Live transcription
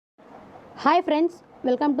Hi friends,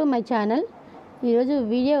 welcome to my channel. ఈరోజు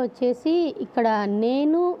video వచ్చేసి ఇక్కడ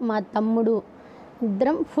నేను మా తమ్ముడు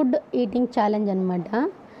ఇద్దరం ఫుడ్ ఈటింగ్ ఛాలెంజ్ అనమాట.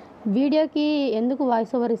 వీడియోకి ఎందుకు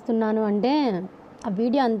వాయిస్ ఓవర్ ఇస్తున్నాను అంటే ఆ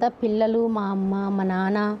వీడియో అంతా పిల్లలు, మా అమ్మ, మా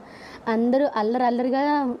నాన్న అందరూ అల్లరిగా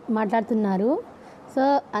మాట్లాడుతున్నారు. సో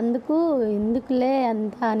అందుకు ఎందుకులే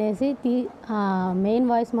అంతా అనేసి మెయిన్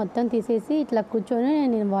వాయిస్ మొత్తం తీసేసి ఇట్లా కూర్చొని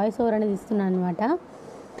నేను వాయిస్ ఓవర్ అనేది ఇస్తున్నాను అనమాట.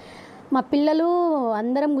 మా పిల్లలు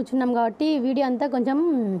అందరం కూర్చున్నాం కాబట్టి వీడియో అంతా కొంచెం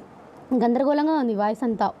గందరగోళంగా ఉంది. వాయిస్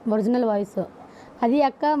అంతా ఒరిజినల్ వాయిస్ అది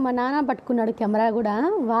అక్క మా నాన్న పట్టుకున్నాడు కెమెరా కూడా,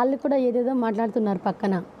 వాళ్ళు కూడా ఏదేదో మాట్లాడుతున్నారు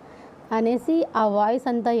పక్కన అనేసి ఆ వాయిస్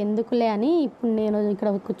అంతా ఎందుకులే అని ఇప్పుడు నేను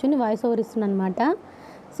ఇక్కడ కూర్చొని వాయిస్ ఓవర్ ఇస్తున్నాను అనమాట.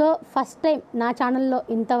 సో ఫస్ట్ టైం నా ఛానల్లో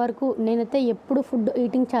ఇంతవరకు నేనైతే ఎప్పుడు ఫుడ్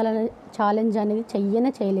ఈటింగ్ ఛాలెంజ్ అనేది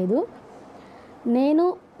చేయలేదు. నేను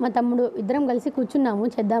మా తమ్ముడు ఇద్దరం కలిసి కూర్చున్నాము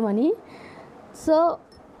చేద్దామని. సో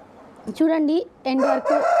చూడండి, ఎండ్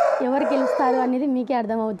వరకు ఎవరు గెలుస్తారు అనేది మీకే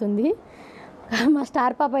అర్థమవుతుంది. మా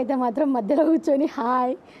స్టార్ పాప అయితే మాత్రం మధ్యలో కూర్చొని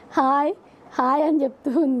హాయ్ హాయ్ హాయ్ అని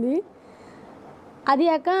చెప్తూ ఉంది. అది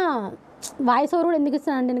కాక వాయిస్ ఓవర్ కూడా ఎందుకు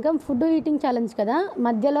ఇస్తాను అంటే ఇంకా ఫుడ్ ఈటింగ్ ఛాలెంజ్ కదా,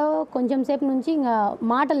 మధ్యలో కొంచెం సేపు నుంచి ఇంకా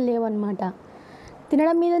మాటలు లేవన్నమాట.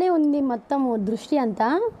 తినడం మీదనే ఉంది మొత్తం దృష్టి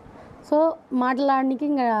అంతా. సో మాట్లాడడానికి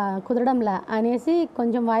ఇంకా కుదరడంలా అనేసి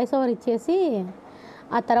కొంచెం వాయిస్ ఓవర్ ఇచ్చేసి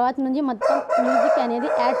ఆ తర్వాత నుంచి మొత్తం మ్యూజిక్ అనేది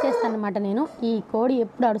యాడ్ చేస్తాను అనమాట. నేను ఈ కోడి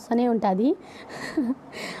ఎప్పుడు అడుస్తూనే ఉంటుంది,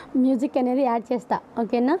 మ్యూజిక్ అనేది యాడ్ చేస్తా.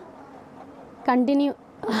 ఓకేనా, కంటిన్యూ.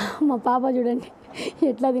 మా పాప చూడండి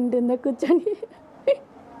ఎట్లా తింటుందో కూర్చొని.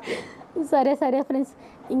 సరే ఫ్రెండ్స్,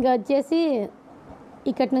 ఇంకా వచ్చేసి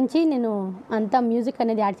ఇక్కడి నుంచి నేను అంతా మ్యూజిక్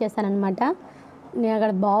అనేది యాడ్ చేస్తానన్నమాట. నేను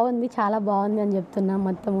అక్కడ బాగుంది, చాలా బాగుంది అని చెప్తున్నా.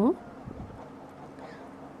 మొత్తము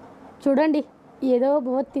చూడండి, ఏదో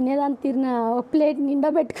తినేదాన్ని తిరిన ఒక ప్లేట్ నిండా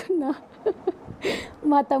పెట్టుకున్నా.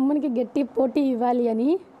 మా తమ్మునికి గట్టి పోటీ ఇవ్వాలి అని.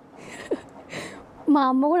 మా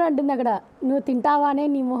అమ్మ కూడా అంటుంది అక్కడ, నువ్వు తింటావానే,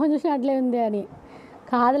 నీ మొహం చూసినట్లే ఉంది అని.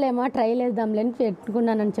 కాదులేమా, ట్రై చేద్దాంలే అని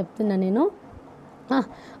పెట్టుకున్నానని చెప్తున్నా నేను.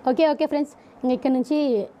 ఓకే ఫ్రెండ్స్, ఇంక ఇక్కడ నుంచి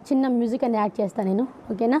చిన్న మ్యూజిక్ అని యాడ్ చేస్తాను నేను.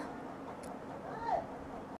 ఓకేనా.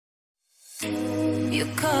 You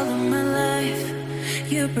call on my life,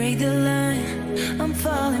 you break the line, I'm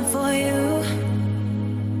falling for you.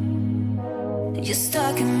 You're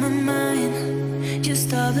stuck in my mind, just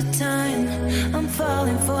all the time, I'm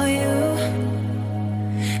falling for you.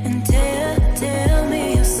 And tell me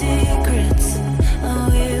your secrets, I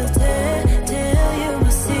will tell you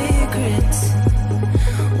my secrets.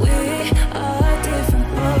 We are different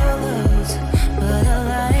polos, but I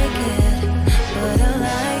like it.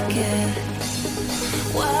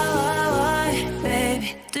 Why, baby,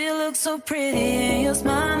 do you look so pretty in your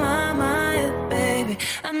smile, baby?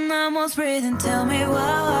 I'm almost breathing, tell me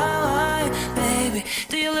why, baby,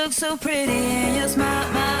 do you look so pretty in your smile,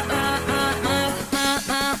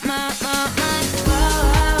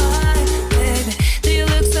 why, baby, do you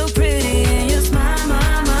look so pretty in your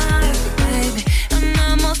smile, baby? I'm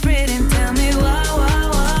almost breathing, tell me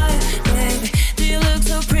why, baby, do you look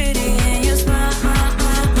so pretty in your smile,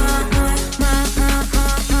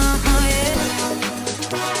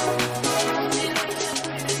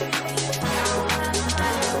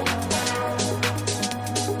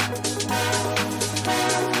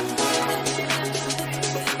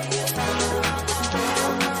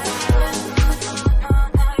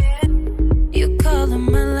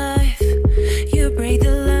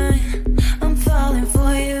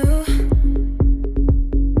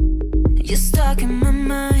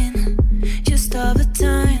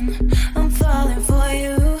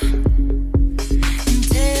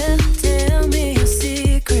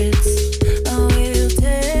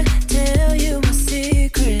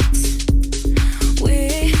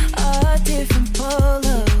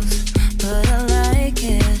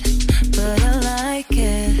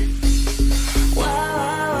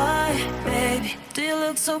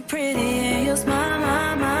 so pretty in your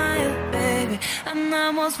smile, baby. I'm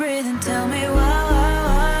almost breathing, tell me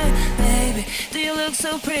why, baby, do you look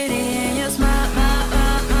so pretty in your smile,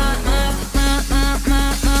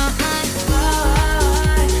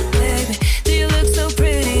 baby, do you look so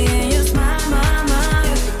pretty in your smile,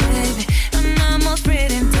 baby? I'm almost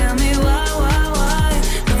breathing, tell me why,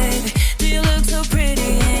 baby, do you look so pretty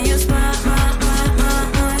in your smile,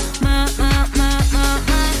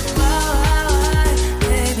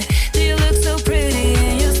 baby, do you look so pretty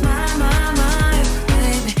in your smile,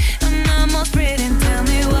 baby? I'm almost breathing, tell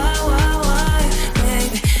me why,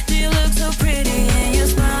 baby, do you look so pretty?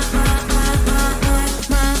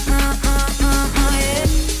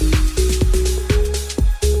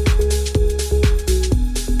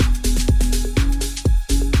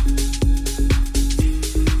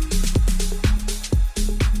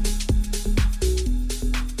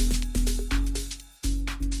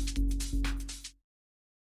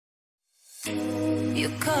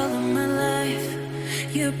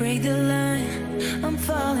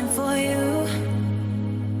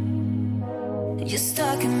 You're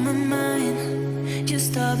stuck in my mind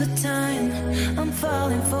just all the time. I'm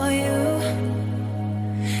falling for you.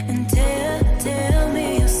 And tell me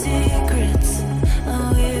your secrets. I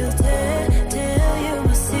will tell you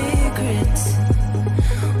my secrets.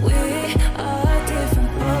 We are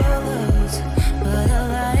different polos, but I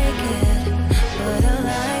like it,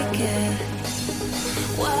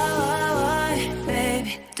 Why,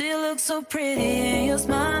 baby, do you look so pretty and you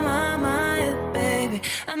smile, my, baby?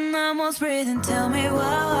 I'm almost breathing, tell me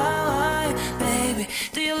why, baby,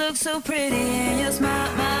 do you look so pretty and you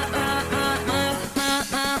smile, my,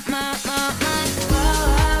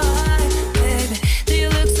 why, baby, do you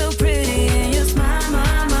look so pretty and you smile,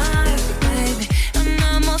 my, baby? I'm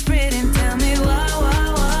almost breathing, tell me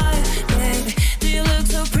why, baby, do you look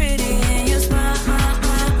so pretty and you smile,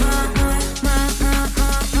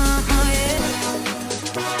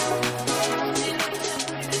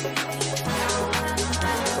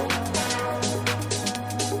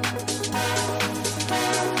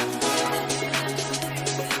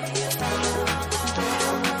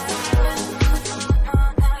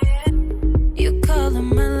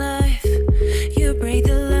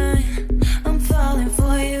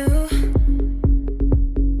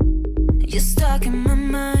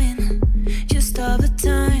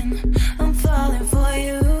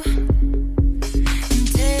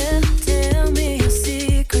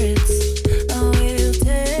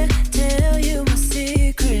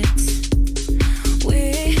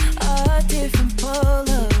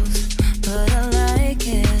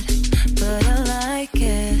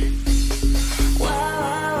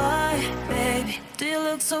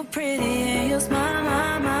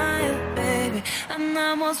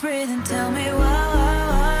 breathing, tell me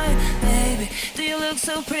why, baby, do you look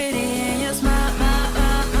so pretty and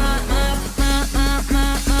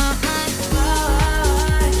you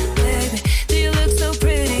smile, baby, do you look so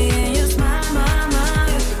pretty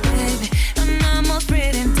and you smile, baby? I'm almost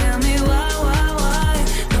breathing, tell me why,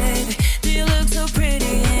 baby, do you look so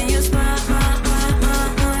pretty and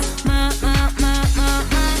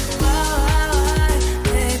you smile, baby,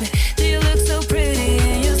 do you look so pretty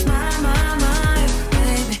and you smile,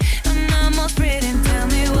 baby? I'm almost breathing, tell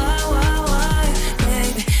me why,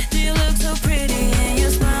 baby, do you look so pretty and you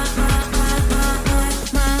smile,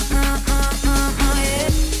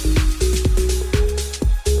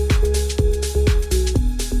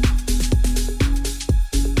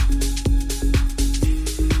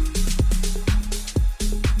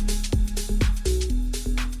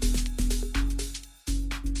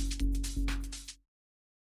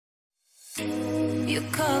 You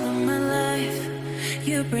color my life,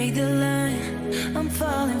 you break the line, I'm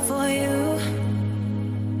falling for you.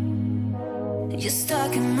 You're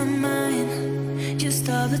stuck in my mind, just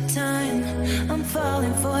all the time, I'm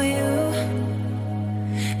falling for you.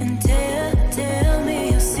 And tell me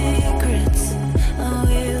your secrets, I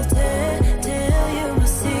will tell you my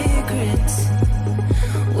secrets.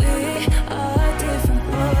 We are different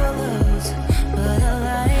polos, but I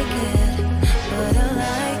like it,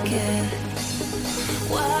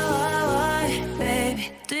 Why, baby,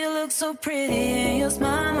 do you look so pretty and you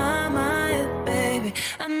smile, my, baby?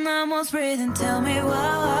 I'm almost breathing, tell me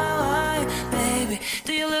why, baby,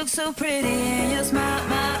 do you look so pretty and you smile,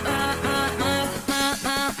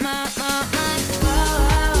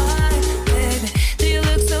 why, baby, do you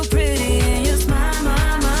look so pretty and you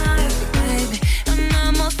smile, baby? I'm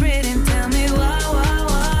almost breathing, tell me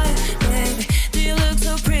why, baby, do you look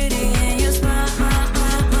so pretty and you smile,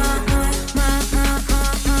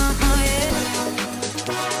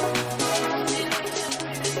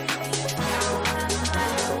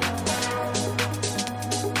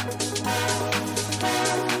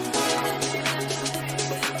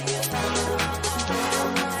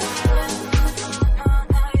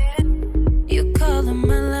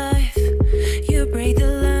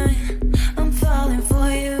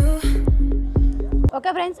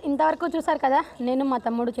 okay friends, ఇంతవరకు చూసారు కదా నేను మా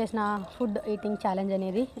తమ్ముడు చేసిన food eating challenge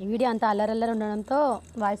అనేది. ఈ video అంతా అల్లరల్లరి ఉండడంతో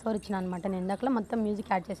వాయిస్ ఓవర్ ఇచ్చినాను అనమాట. నేను ఇందాకలో మొత్తం మ్యూజిక్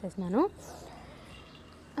యాడ్ చేసేసినాను.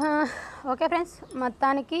 ఓకే ఫ్రెండ్స్,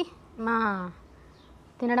 మొత్తానికి మా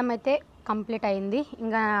తినడం అయితే కంప్లీట్ అయింది.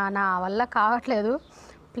 ఇంకా నా వల్ల కావట్లేదు,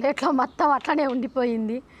 ప్లేట్లో మొత్తం అట్లనే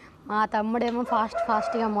ఉండిపోయింది. మా తమ్ముడేమో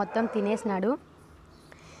ఫాస్ట్గా మొత్తం తినేసినాడు.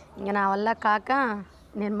 ఇంకా నా వల్ల కాక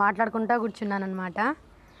నేను మాట్లాడుకుంటూ కూర్చున్నాను అనమాట.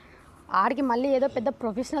 ఆడికి మళ్ళీ ఏదో పెద్ద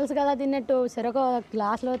ప్రొఫెషనల్స్ కదా తిన్నట్టు చెరొక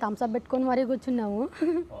గ్లాస్లో థమ్స్అప్ పెట్టుకొని మరీ కూర్చున్నాము.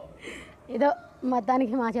 ఏదో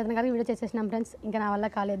మొత్తానికి మా చేతన కాదు వీడియో చేసేసినాం ఫ్రెండ్స్. ఇంకా నా వల్ల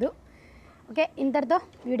కాలేదు. ఓకే, ఇంతటితో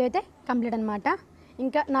వీడియో అయితే కంప్లీట్ అనమాట.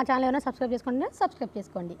 ఇంకా నా ఛానల్ ఏమైనా సబ్స్క్రైబ్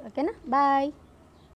చేసుకోండి, ఓకేనా. బాయ్.